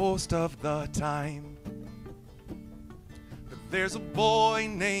most of the time. But there's a boy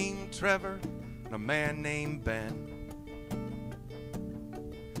named Trevor and a man named Ben,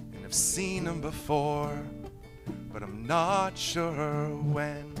 and I've seen them before, but I'm not sure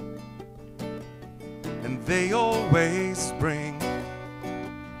when. And they always bring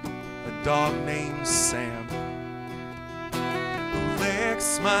a dog named Sam, who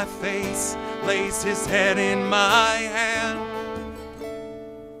licks my face, lays his head in my hand,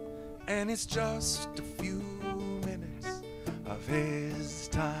 and it's just a few minutes of his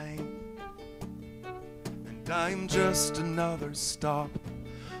time, and I'm just another stop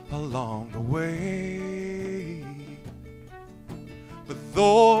along the way. But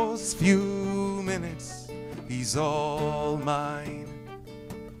those few minutes, he's all mine,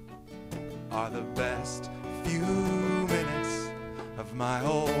 are the best few minutes of my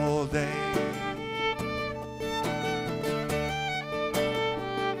whole day.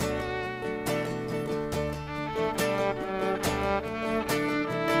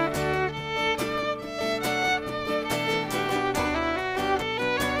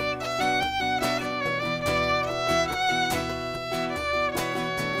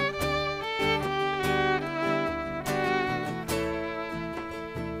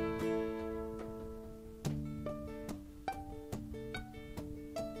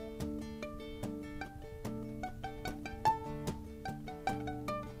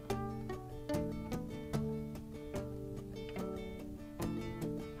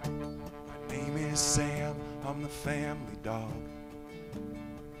 Sam, I'm the family dog.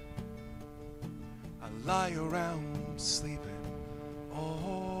 I lie around sleeping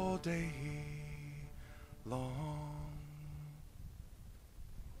all day long.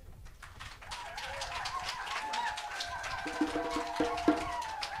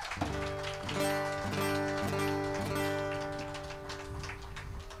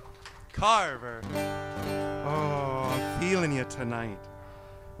 Carver. Oh, I'm feeling you tonight.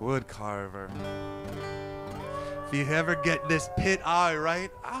 Wood Carver. If you ever get this pit eye,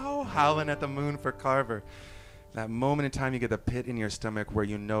 right? Ow, howling at the moon for Carver. That moment in time you get the pit in your stomach where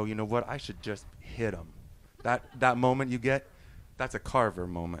you know what, I should just hit him. That moment you get, that's a Carver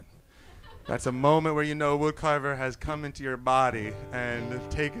moment. That's a moment where you know Wood Carver has come into your body and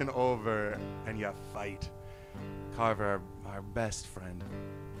taken over, and you fight. Carver, our best friend.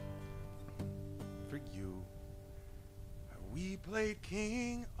 For you. We played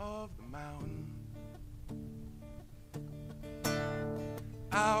King of the Mountain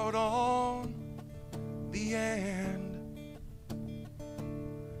out on the end.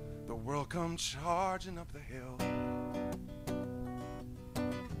 The world come charging up the hill.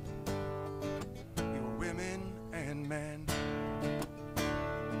 We were women and men.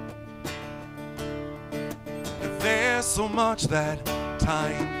 And there's so much that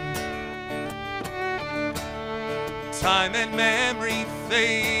time and memory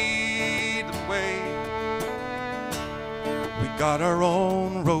fade away. We got our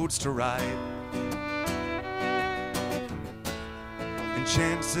own roads to ride, and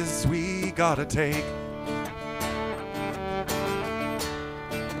chances we gotta take.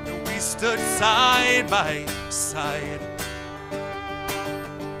 And we stood side by side,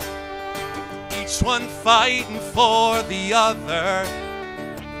 each one fighting for the other.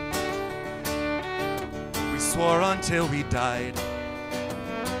 Swore until we died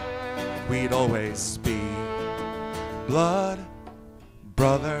we'd always be blood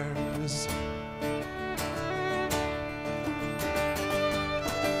brothers.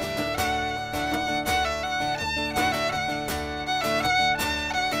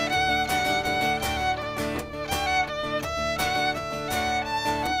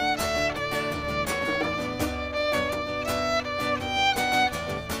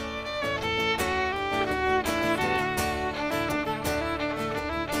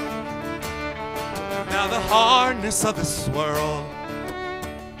 hardness of this world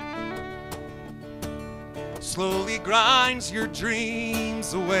slowly grinds your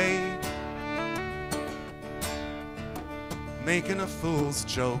dreams away, making a fool's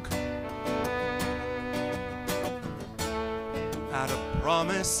joke out of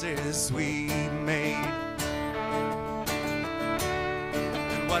promises we made.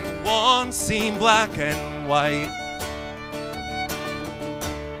 And what once seemed black and white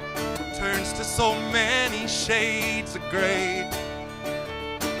turns to so many shades of gray.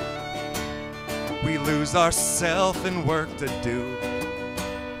 We lose ourselves in work to do.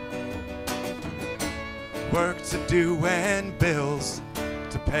 Work to do and bills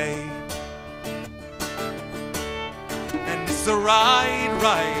to pay. And it's the right.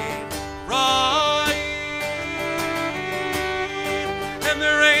 And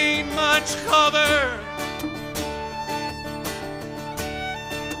there ain't much cover.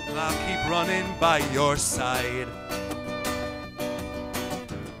 I'll keep running by your side.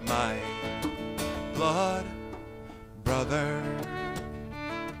 My blood brother.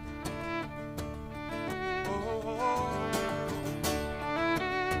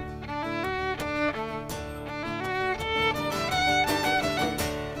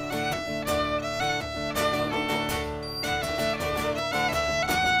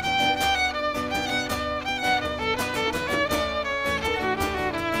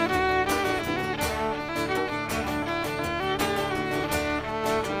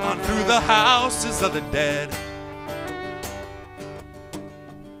 On through the houses of the dead,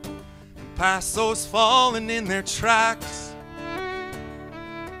 and past those fallen in their tracks,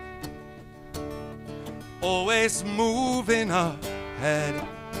 always moving ahead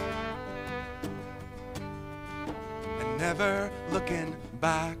and never looking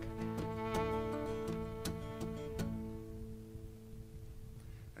back.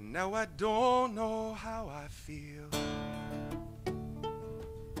 And now I don't know how I feel.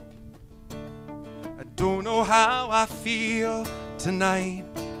 I don't know how I feel tonight.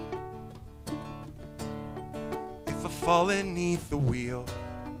 If I fall beneath the wheel,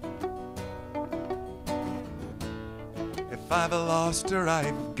 if I've lost or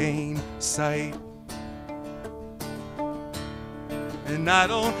I've gained sight, and I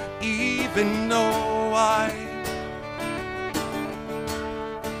don't even know why.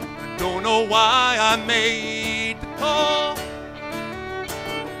 I don't know why I made the call,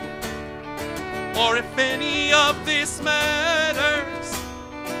 or if any of this matters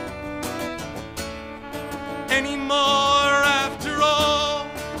anymore after all.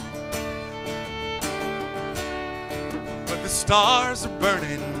 But the stars are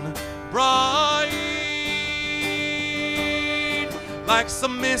burning bright, like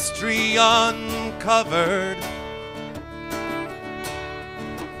some mystery uncovered.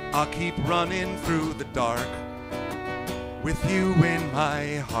 I'll keep running through the dark with you in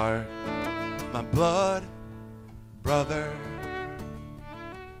my heart. My blood brother,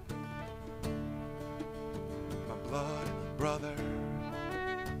 my blood brother.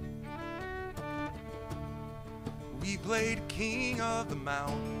 We played king of the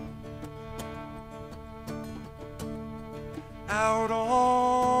mountain out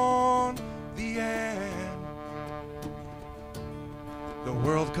on the end. The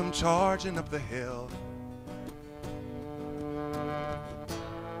world come charging up the hill.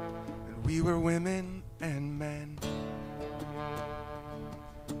 We were women and men.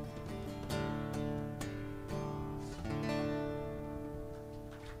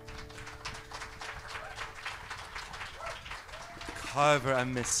 Carver, I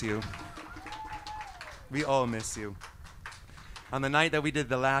miss you. We all miss you. On the night that we did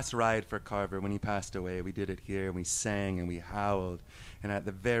the last ride for Carver, when he passed away, we did it here, and we sang and we howled. And at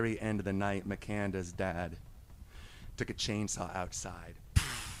the very end of the night, Makanda's dad took a chainsaw outside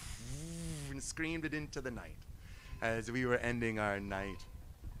and screamed it into the night as we were ending our night.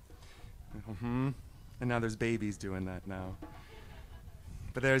 And now there's babies doing that now.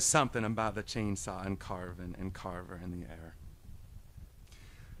 But there's something about the chainsaw and carving and Carver in the air.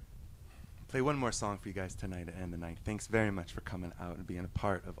 Play one more song for you guys tonight to end the night. Thanks very much for coming out and being a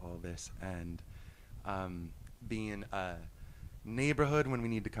part of all this, and being a neighborhood when we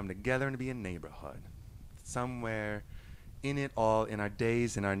need to come together and be a neighborhood. Somewhere in it all, in our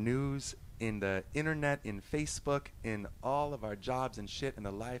days, in our news, in the internet, in Facebook, in all of our jobs and shit, in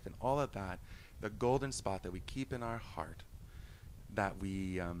the life and all of that, the golden spot that we keep in our heart, that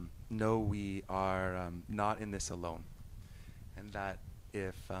we know we are not in this alone. And that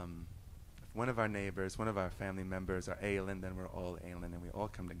if one of our neighbors, one of our family members are ailing, then we're all ailing, and we all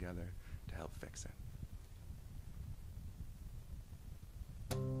come together to help fix it.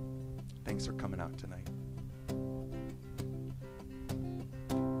 Thanks for coming out tonight.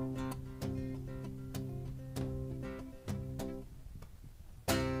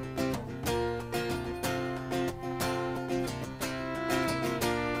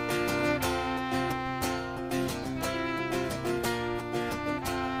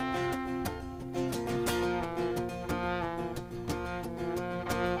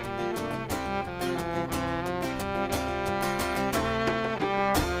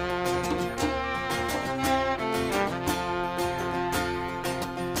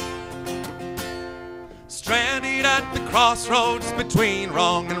 at the crossroads between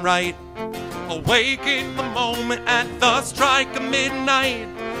wrong and right. Awake in the moment at the strike of midnight.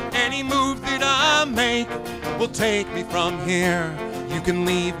 Any move that I make will take me from here. You can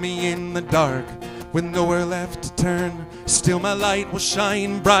leave me in the dark with nowhere left to turn. Still my light will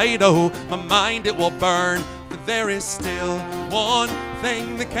shine bright. Oh, my mind it will burn. But there is still one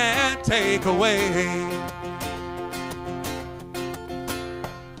thing that can't take away.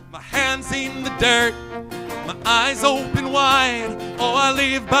 My hands in the dirt, my eyes open wide. Oh, I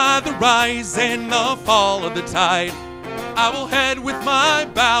live by the rise and the fall of the tide. I will head with my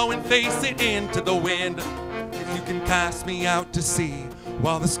bow and face it into the wind. If you can cast me out to sea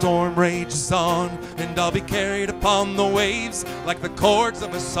while the storm rages on, and I'll be carried upon the waves like the chords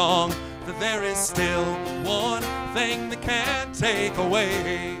of a song. For there is still one thing that can't take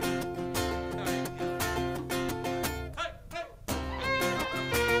away.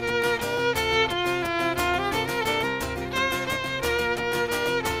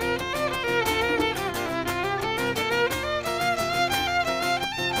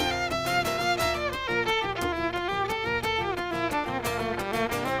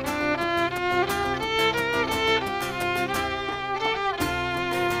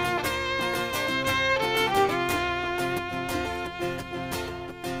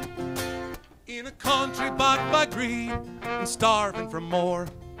 In a country bought by greed and starving for more,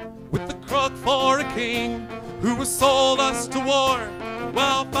 with the crook for a king who has sold us to war.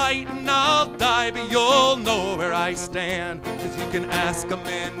 While fighting I'll die, but you'll know where I stand. 'Cause you can ask a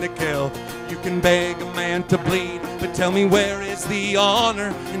man to kill, you can beg a man to bleed, but tell me, where is the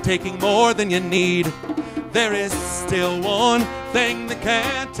honor in taking more than you need? There is still one thing that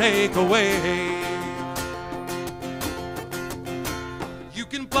can't take away. You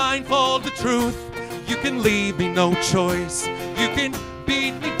can blindfold the truth, you can leave me no choice. You can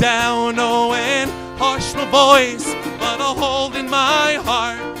beat me down, oh, and hush my voice, but I'll hold in my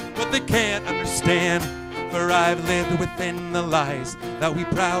heart what they can't understand. For I've lived within the lies that we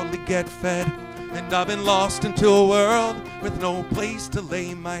proudly get fed, and I've been lost into a world with no place to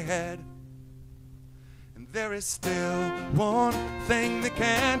lay my head. And there is still one thing that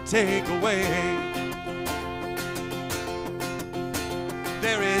can't take away.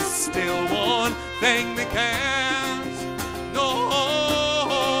 There is still one thing that can't, no,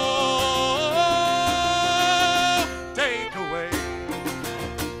 take away.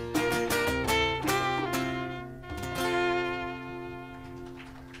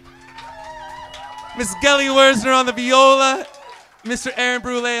 Miss Gelly Wurzner on the viola, Mr. Aaron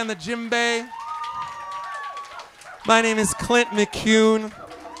Brule on the djembe. My name is Clint McCune.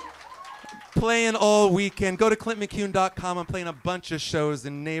 Playing all weekend. Go to clintmccune.com. I'm playing a bunch of shows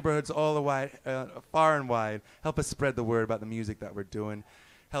in neighborhoods all the wide, far and wide. Help us spread the word about the music that we're doing.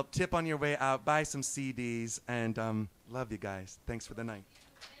 Help tip on your way out. Buy some CDs. And love you guys. Thanks for the night.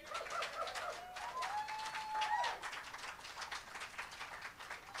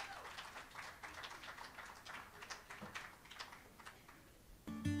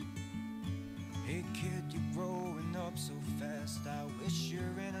 Hey kid, you're growing up so fast. I wish your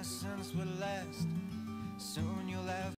innocence would last. Soon you'll have